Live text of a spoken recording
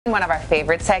One of our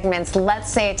favorite segments.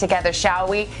 Let's say it together, shall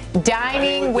we?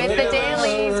 Dining with the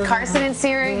Dalys. Carson and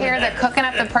Siri here. They're cooking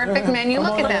up the perfect menu.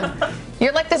 Look at them.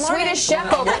 You're like the Swedish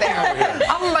chef over there.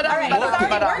 All right, it's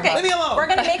already working. Leave me alone. We're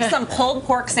going to make some pulled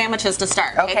pork sandwiches to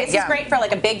start. Okay, this is great for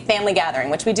like a big family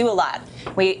gathering, which we do a lot.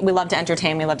 We love to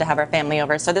entertain. We love to have our family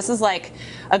over. So this is like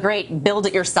a great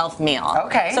build-it-yourself meal.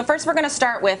 Okay. So first we're going to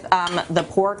start with the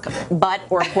pork butt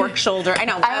or pork shoulder. I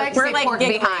know. I like to say pork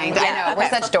behind. Yeah, I know. We're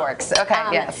such dorks. Okay,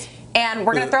 yes. And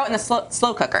we're going to throw it in the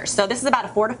slow cooker. So this is about a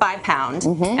 4 to 5 pound.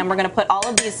 And we're going to put all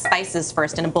of these spices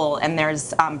first in a bowl. And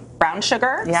there's brown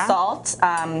sugar, salt,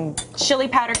 chili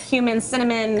powder, cumin,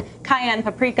 cinnamon, cayenne,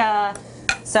 paprika.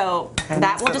 So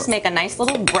that will just make a nice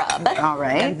little rub. All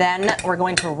right. And then we're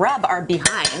going to rub our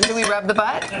behind. Do we rub the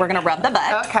butt? We're going to rub the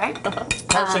butt. Okay.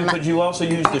 Carson, could you also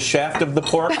use the shaft of the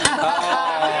pork?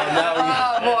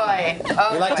 Oh, boy.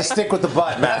 We like to stick with the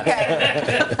butt, Matt.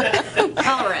 Okay.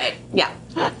 All right. Yeah.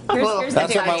 Here's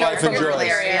That's the what my wife enjoys.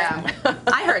 Yeah.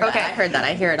 I heard that. I heard that.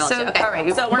 I hear it all So, too. Okay. all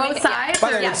right. So we're both sides?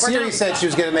 By the way, when Siri said she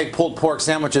was going to make pulled pork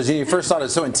sandwiches, you first thought it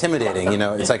was so intimidating. You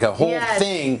know, it's like a whole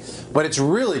thing, but it's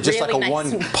really just like a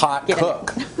one-pot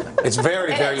cook. It's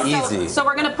very, very easy. So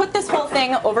we're going to put this whole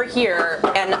thing over here,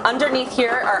 and underneath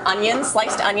here are onions,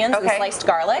 sliced onions, and sliced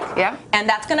garlic. Yeah. And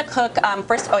that's going to cook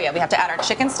first. Oh yeah, we have to add our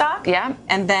chicken stock. Yeah.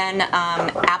 And then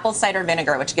apple cider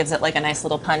vinegar, which gives it like a nice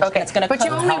little punch. Okay. It's going to but cook.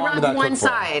 you only rub one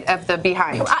side of the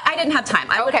behind. I didn't have time.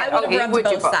 I would have rubbed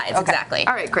both sides. Exactly.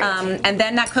 All right, great. And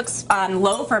then that cooks on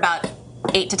low for about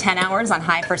 8 to 10 hours, on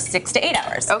high for 6 to 8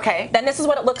 hours. Okay. Then this is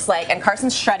what it looks like, and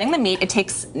Carson's shredding the meat. It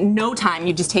takes no time.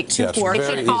 You just take 2 forks.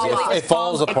 Very easy. It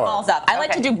falls apart. It falls up. I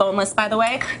like to do boneless, by the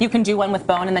way. You can do one with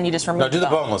bone, and then you just remove No, do the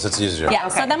bone. boneless. It's easier. Yeah.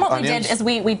 So then what we did is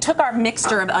we took our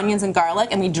mixture of onions and garlic,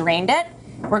 and we drained it.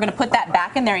 We're going to put that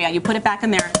back in there. Yeah, you put it back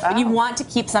in there. But you want to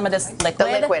keep some of this liquid.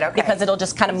 The liquid, okay. Because it'll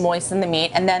just kind of moisten the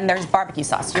meat. And then there's barbecue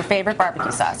sauce, your favorite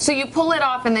barbecue sauce. So you pull it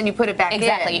off and then you put it back in.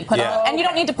 Exactly. You put all, and you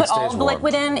don't need to put all of the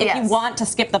liquid in. If you want to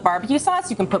skip the barbecue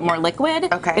sauce, you can put more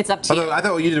liquid. Okay. It's up to you. I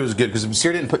thought what you did was good because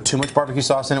Siri didn't put too much barbecue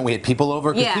sauce in it. We had people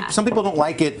over. Yeah. Some people don't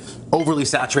like it overly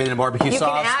saturated in barbecue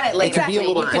sauce. You can add it later. It can be a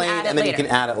little plain, and then you can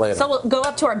add it later. So we'll go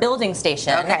up to our building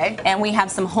station. Okay. And we have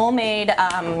some homemade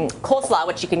coleslaw,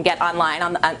 which you can get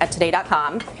online at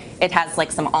today.com. It has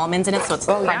like some almonds in it, so it's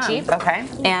crunchy. Yeah. Okay.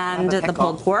 And the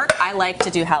pulled pork. I like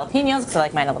to do jalapenos because I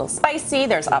like mine a little spicy.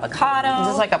 There's avocado. Is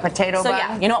this like a potato bun?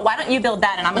 Yeah, you know what? Why don't you build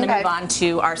that, and I'm going to move on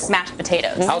to our smashed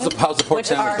potatoes. How's the pork sandwich?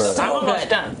 Which are so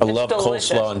good. I love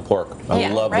coleslaw and pork. I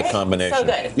love the combination. So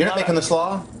good. You're not making the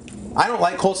slaw? I don't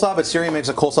like coleslaw, but Siri makes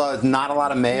a coleslaw. It's not a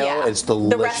lot of mayo. Yeah. It's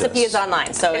delicious. The recipe is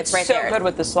online, so it's right there. It's so good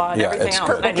with the slaw and everything else.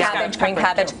 Purple cabbage, green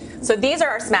cabbage. So these are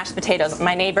our smashed potatoes.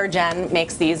 My neighbor Jen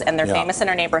makes these, and they're famous in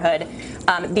our neighborhood.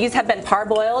 These have been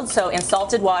parboiled, so in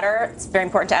salted water. It's very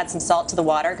important to add some salt to the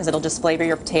water because it'll just flavor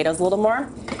your potatoes a little more.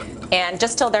 And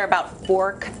just till they're about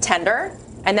fork tender.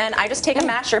 And then I just take a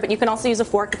masher, but you can also use a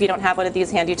fork if you don't have one of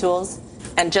these handy tools,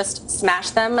 and just smash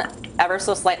them ever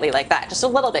so slightly like that. Just a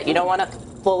little bit. You don't want to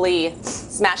fully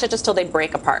smash it just till they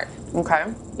break apart. Okay.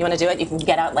 You want to do it? You can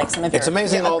get out like some of your. It's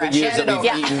amazing all the years that we've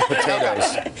eaten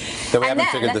potatoes that we haven't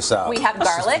figured this out. We have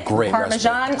garlic,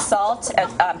 Parmesan, salt,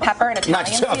 pepper, and Italian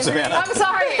Nice job, seasoning. Savannah. I'm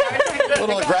sorry. A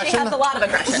little aggression? He has a lot of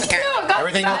aggression here.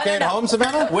 Everything okay at home,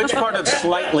 Savannah? Which part of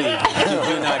slightly did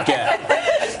you not get?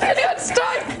 I got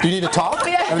stuck. Do you need to talk?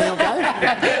 Everything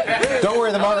okay? Don't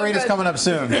worry, the margarita's coming up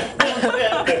soon.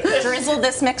 Drizzle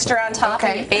this mixture on top.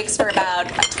 Okay. And it bakes for about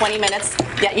 20 minutes.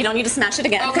 Yeah, you don't need to smash it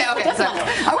again. Okay. So,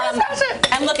 I want to smash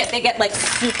it. And look, they get like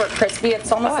super crispy.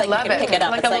 It's almost like you can pick it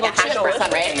up. Like it's a like a little hash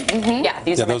brown, right? Yeah,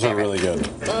 these are my Those are favorite. really good.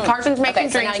 Carson's making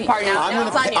drinks part now.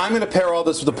 I'm gonna pair all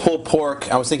this with the pulled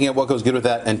pork. I was thinking of what goes good with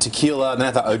that, and tequila. And then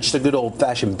I thought, oh, just a good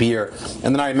old-fashioned beer.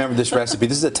 And then I remembered this recipe.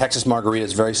 This is a Texas margarita.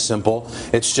 It's very simple.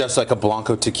 It's just like a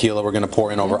Blanco tequila we're gonna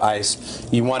pour in over ice.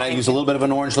 You want to use a little bit of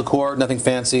an orange liqueur, nothing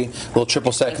fancy. A little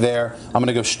triple sec there. I'm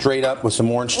gonna go straight up with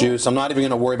some orange juice. I'm not even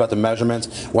gonna worry about the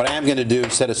measurements. What I am gonna do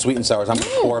instead of sweet and sour is I'm gonna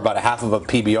pour about a half of a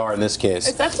PBR in this case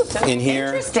in here.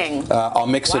 Interesting. I'll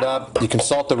mix it up. You can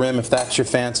salt the rim if that's your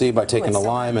fancy by taking a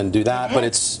lime and do that, but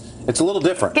it's a little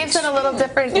different. Gives it a little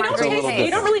different. You don't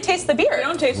really taste the beer. You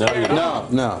don't taste it. No.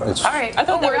 It's all right.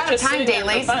 We're out of time,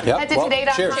 Dalys. Head to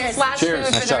today.com/food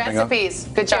for the recipes.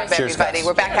 Good job, everybody.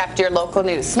 We're back after your local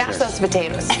news. Smash those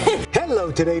potatoes.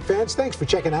 Hello, Today fans. Thanks for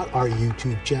checking out our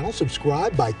YouTube channel.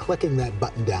 Subscribe by clicking that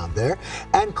button down there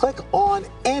and click on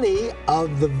any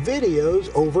of the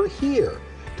videos over here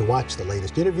to watch the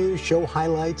latest interviews, show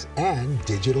highlights, and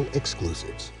digital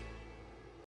exclusives.